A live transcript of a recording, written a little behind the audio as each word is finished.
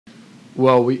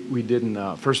Well, we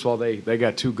didn't. First of all, they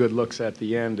got two good looks at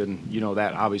the end, and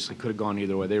that obviously could have gone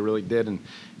either way. They really did, and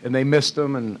they missed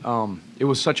them, and it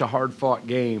was such a hard-fought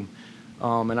game.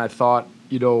 And I thought,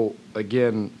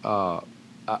 again,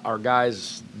 our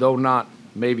guys, though not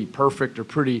maybe perfect or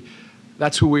pretty,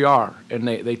 that's who we are, and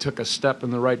they took a step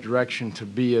in the right direction to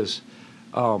be as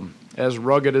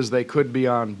rugged as they could be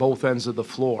on both ends of the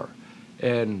floor.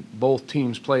 And both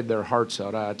teams played their hearts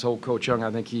out. I told Coach Young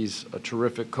I think he's a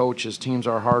terrific coach. His teams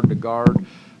are hard to guard.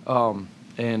 Aluma,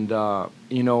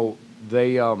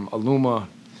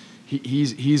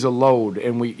 he's a load.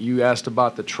 And you asked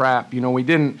about the trap. We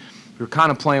were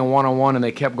kind of playing one-on-one, and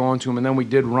they kept going to him. And then we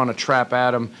did run a trap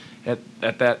at him at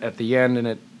the end,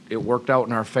 and it worked out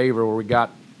in our favor where we got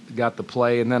the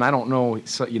play. And then I don't know,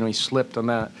 he slipped on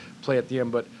that play at the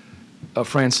end, but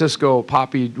Francisco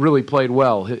Poppy really played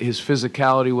well. His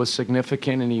physicality was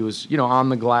significant, and he was, on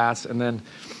the glass, and then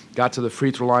got to the free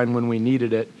throw line when we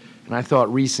needed it. And I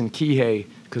thought Reese and Kihei,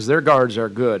 because their guards are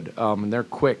good, and they're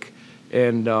quick,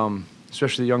 and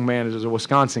especially the young man is a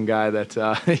Wisconsin guy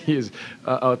that he is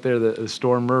out there, the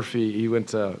Storm Murphy. He went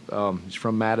to, he's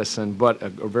from Madison, but a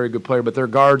very good player. But their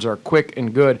guards are quick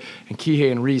and good, and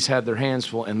Kihei and Reese had their hands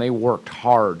full, and they worked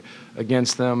hard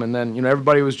against them. And then,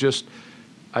 everybody was just,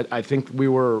 I think we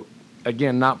were,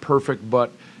 again, not perfect,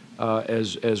 but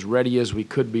as ready as we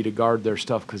could be to guard their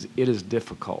stuff, because it is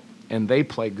difficult. And they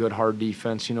play good, hard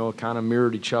defense, it kind of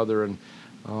mirrored each other, and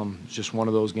it's just one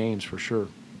of those games for sure.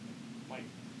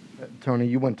 Tony,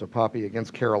 you went to Poppy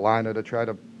against Carolina to try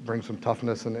to bring some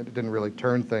toughness, and it didn't really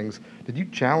turn things. Did you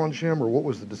challenge him, or what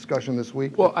was the discussion this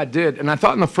week? Well, I did, and I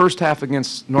thought in the first half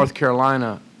against North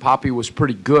Carolina, Poppy was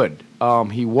pretty good.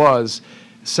 He was.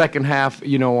 Second half,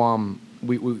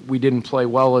 we didn't play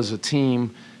well as a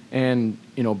team, and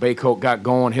Baycoat got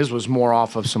going. His was more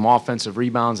off of some offensive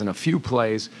rebounds and a few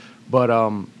plays, but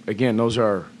again, those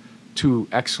are two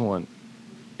excellent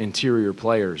interior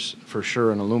players for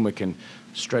sure, and Aluma can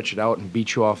stretch it out and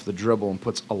beat you off the dribble and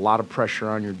puts a lot of pressure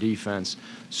on your defense.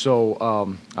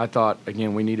 So I thought,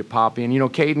 again, we needed Poppy, and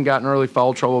Caden got in early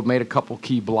foul trouble, made a couple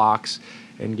key blocks,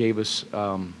 and gave us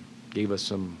some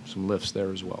lifts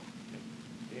there as well.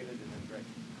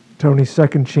 Tony,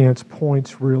 second chance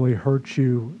points really hurt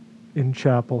you in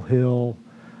Chapel Hill.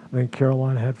 I think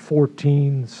Carolina had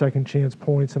 14 second chance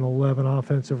points and 11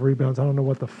 offensive rebounds. I don't know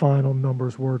what the final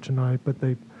numbers were tonight, but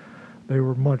they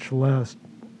were much less.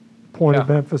 Point of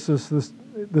emphasis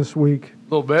this week?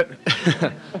 A little bit.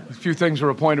 A few things were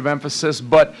a point of emphasis,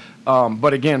 but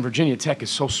again, Virginia Tech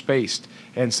is so spaced,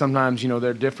 and sometimes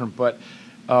they're different, but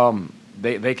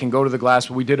they can go to the glass.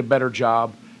 But we did a better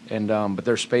job. But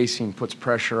their spacing puts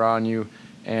pressure on you,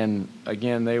 and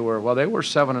again they were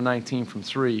 7 of 19 from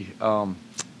three,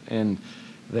 and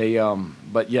they.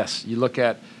 But yes, you look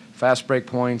at fast break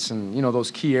points and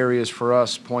those key areas for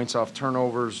us: points off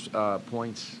turnovers,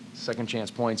 points, second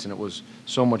chance points, and it was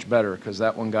so much better because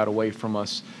that one got away from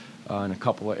us in a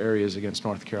couple of areas against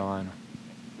North Carolina.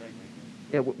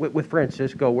 Yeah, with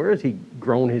Francisco, where has he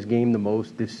grown his game the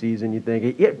most this season, you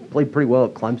think? He played pretty well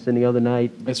at Clemson the other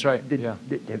night. That's right,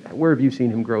 Where have you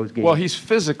seen him grow his game? Well, he's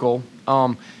physical.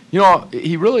 I've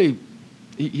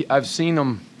seen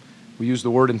him, we use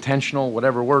the word intentional,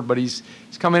 whatever word, but he's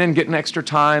coming in, getting extra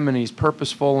time, and he's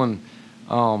purposeful, and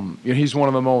he's one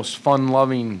of the most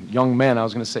fun-loving young men. I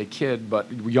was going to say kid, but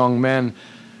young men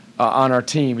on our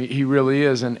team. He really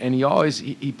is, and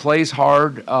he plays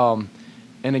hard.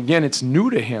 And again, it's new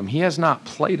to him. He has not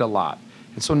played a lot.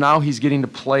 And so now he's getting to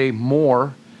play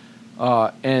more.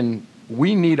 And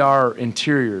we need our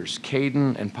interiors,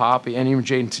 Caden and Poppy and even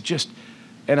Jaden, to just,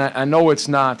 and I know it's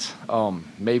not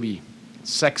maybe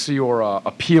sexy or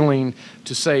appealing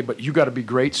to say, but you got to be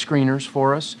great screeners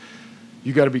for us.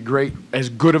 You got to be great, as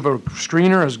good of a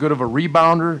screener, as good of a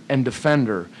rebounder and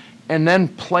defender. And then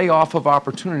play off of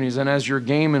opportunities. And as your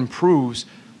game improves,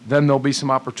 then there'll be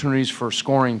some opportunities for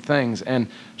scoring things, and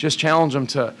just challenge them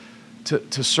to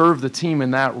serve the team in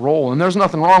that role. And there's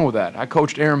nothing wrong with that. I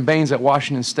coached Aaron Baines at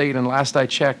Washington State, and last I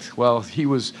checked, well, he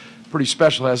was pretty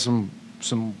special, has some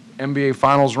NBA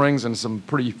Finals rings and some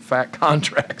pretty fat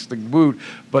contracts to boot,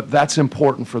 but that's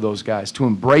important for those guys to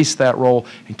embrace that role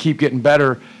and keep getting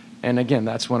better. And again,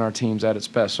 that's when our team's at its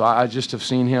best. So I just have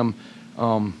seen him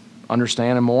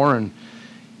understand him more, and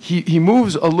he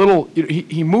moves a little.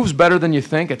 He moves better than you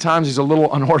think. At times he's a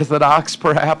little unorthodox,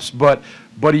 perhaps, but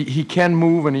he can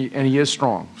move, and he is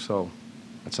strong. So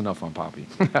that's enough on Poppy.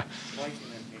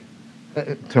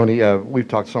 Tony, we've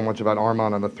talked so much about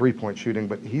Armand on the three-point shooting,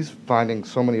 but he's finding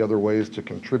so many other ways to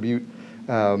contribute,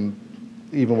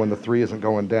 even when the three isn't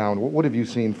going down. What have you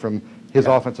seen from His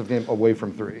offensive game away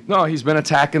from three. No, he's been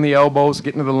attacking the elbows,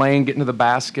 getting to the lane, getting to the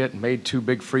basket, made 2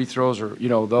 big free throws, or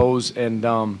those,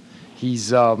 and he's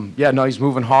he's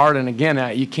moving hard. And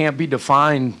again, you can't be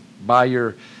defined by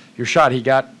your shot.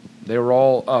 They were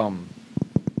all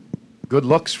good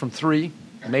looks from 3,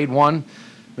 made 1,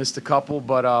 missed a couple,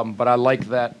 but I like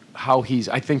that how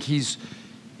I think he's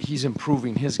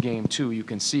improving his game too. You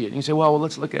can see it. And you say, well,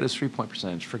 let's look at his 3-point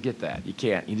percentage. Forget that. You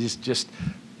can't. You just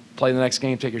play the next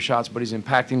game, take your shots, but he's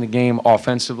impacting the game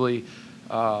offensively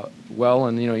well,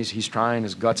 and he's trying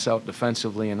his guts out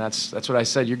defensively, and that's what I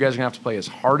said. You guys are gonna have to play as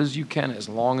hard as you can, as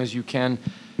long as you can,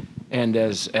 and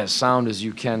as sound as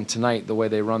you can tonight. The way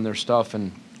they run their stuff,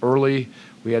 and early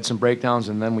we had some breakdowns,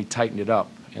 and then we tightened it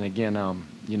up. And again,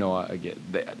 again,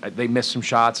 they missed some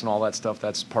shots and all that stuff.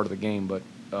 That's part of the game, but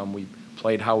we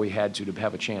played how we had to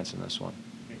have a chance in this one.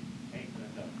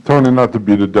 Tony, not to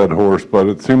beat a dead horse, but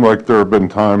it seemed like there have been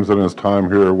times in his time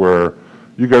here where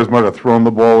you guys might have thrown the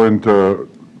ball into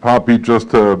Poppy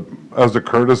just as a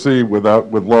courtesy with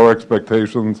low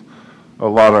expectations, a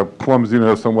lot of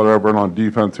clumsiness and whatever, and on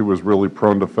defense he was really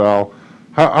prone to foul.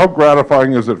 How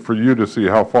gratifying is it for you to see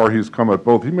how far he's come at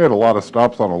both? He made a lot of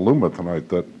stops on Aluma tonight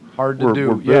that hard to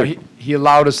do. Yeah, he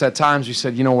allowed us at times. We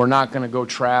said, we're not going to go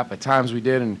trap. At times we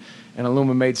did, and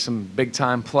Aluma made some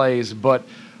big-time plays, but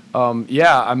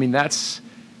that's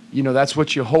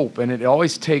what you hope, and it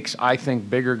always takes, I think,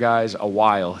 bigger guys a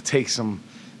while.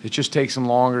 It just takes them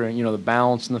longer, and the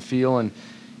balance and the feel. And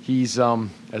he's,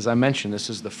 as I mentioned, this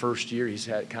is the first year he's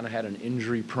kind of had an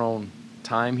injury-prone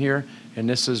time here, and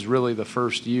this is really the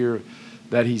first year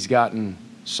that he's gotten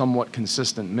somewhat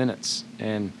consistent minutes.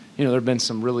 And there have been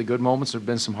some really good moments, there have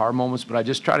been some hard moments, but I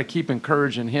just try to keep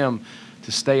encouraging him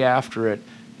to stay after it.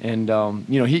 And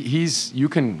you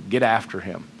can get after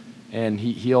him, and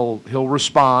he'll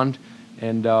respond,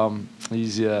 and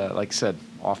he's like I said,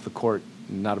 off the court,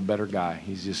 not a better guy.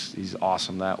 He's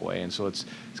awesome that way, and so it's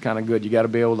kind of good. You got to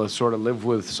be able to sort of live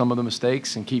with some of the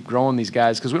mistakes and keep growing these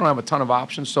guys, because we don't have a ton of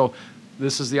options. So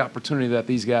this is the opportunity that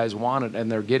these guys wanted,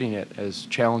 and they're getting it, as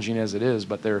challenging as it is,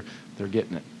 but they're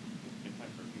getting it.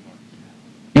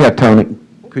 Yeah, Tony,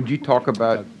 could you talk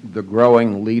about the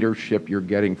growing leadership you're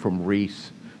getting from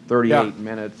Reese? 38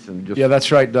 minutes and just... Yeah,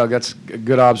 that's right, Doug. That's a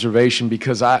good observation,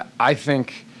 because I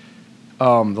think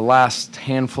the last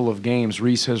handful of games,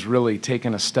 Reese has really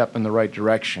taken a step in the right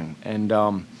direction, and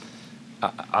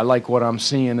I like what I'm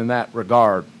seeing in that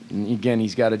regard. And again,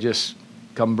 he's got to just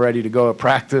come ready to go to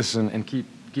practice and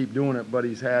keep doing it, but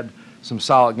he's had some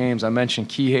solid games. I mentioned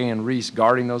Kihei and Reese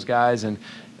guarding those guys, and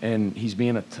he's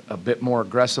being a bit more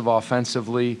aggressive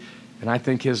offensively, and I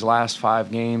think his last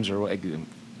 5 games, or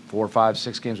 4, 5,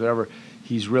 6 games, whatever,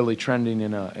 he's really trending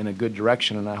in a good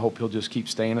direction, and I hope he'll just keep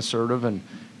staying assertive and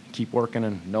keep working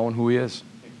and knowing who he is.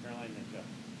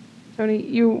 Tony,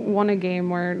 you won a game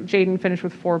where Jaden finished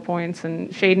with 4 points, and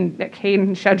Caden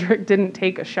Shedrick didn't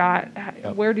take a shot.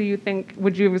 Yep. Where do you think,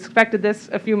 would you have expected this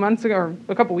a few months ago or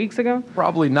a couple weeks ago?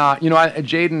 Probably not.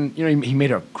 Jaden, he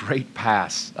made a great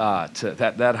pass to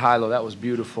that high-low. That was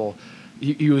beautiful.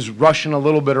 He was rushing a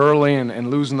little bit early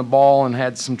and losing the ball and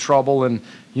had some trouble, and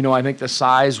I think the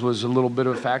size was a little bit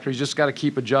of a factor. He's just got to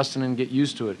keep adjusting and get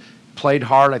used to it. Played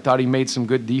hard. I thought he made some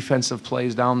good defensive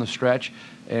plays down the stretch,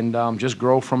 and just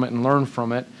grow from it and learn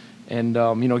from it. And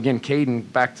again,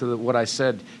 Caden, back to what I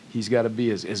said, he's got to be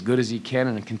as good as he can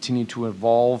and continue to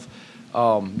evolve.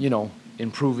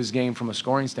 Improve his game from a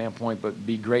scoring standpoint, but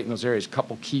be great in those areas.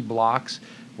 Couple key blocks.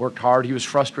 Worked hard. He was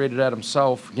frustrated at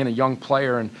himself. Again, a young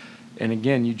player, and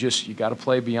again, you got to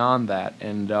play beyond that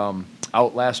and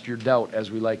outlast your doubt, as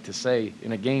we like to say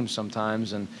in a game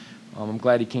sometimes. And I'm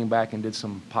glad he came back and did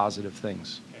some positive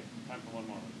things. Okay, time for one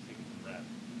more. Let's take it to Brad.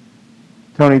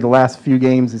 Tony, the last few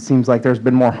games, it seems like there's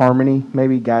been more harmony.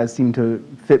 Maybe guys seem to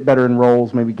fit better in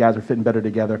roles. Maybe guys are fitting better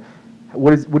together.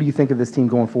 What do you think of this team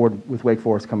going forward with Wake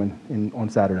Forest coming in on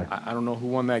Saturday? I don't know who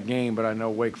won that game, but I know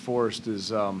Wake Forest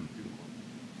is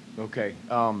okay.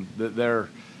 They're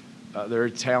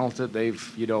talented.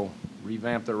 They've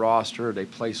revamped their roster. They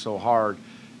play so hard,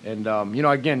 and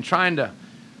again, trying to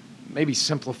maybe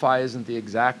simplify isn't the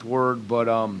exact word,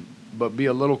 but be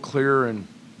a little clearer in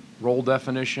role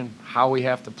definition, how we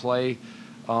have to play,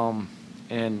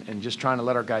 and just trying to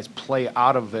let our guys play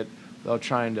out of it without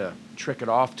trying to trick it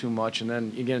off too much, and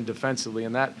then again defensively,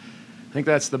 and I think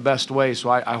that's the best way. So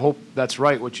I hope that's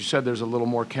right what you said. There's a little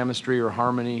more chemistry or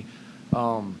harmony,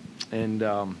 and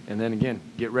then again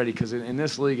get ready, because in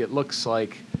this league it looks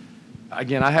like,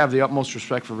 again, I have the utmost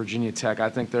respect for Virginia Tech. I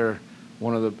think they're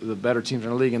one of the better teams in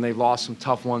the league, and they've lost some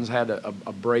tough ones. Had a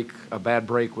bad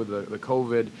break with the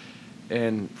COVID,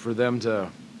 and for them to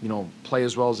play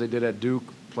as well as they did at Duke,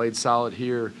 played solid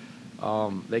here,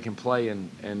 they can play, and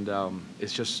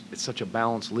it's such a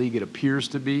balanced league. It appears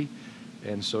to be,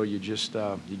 and so you just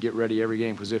you get ready every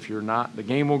game, because if you're not, the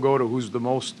game will go to who's the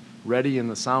most ready and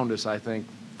the soundest, I think,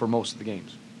 for most of the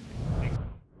games.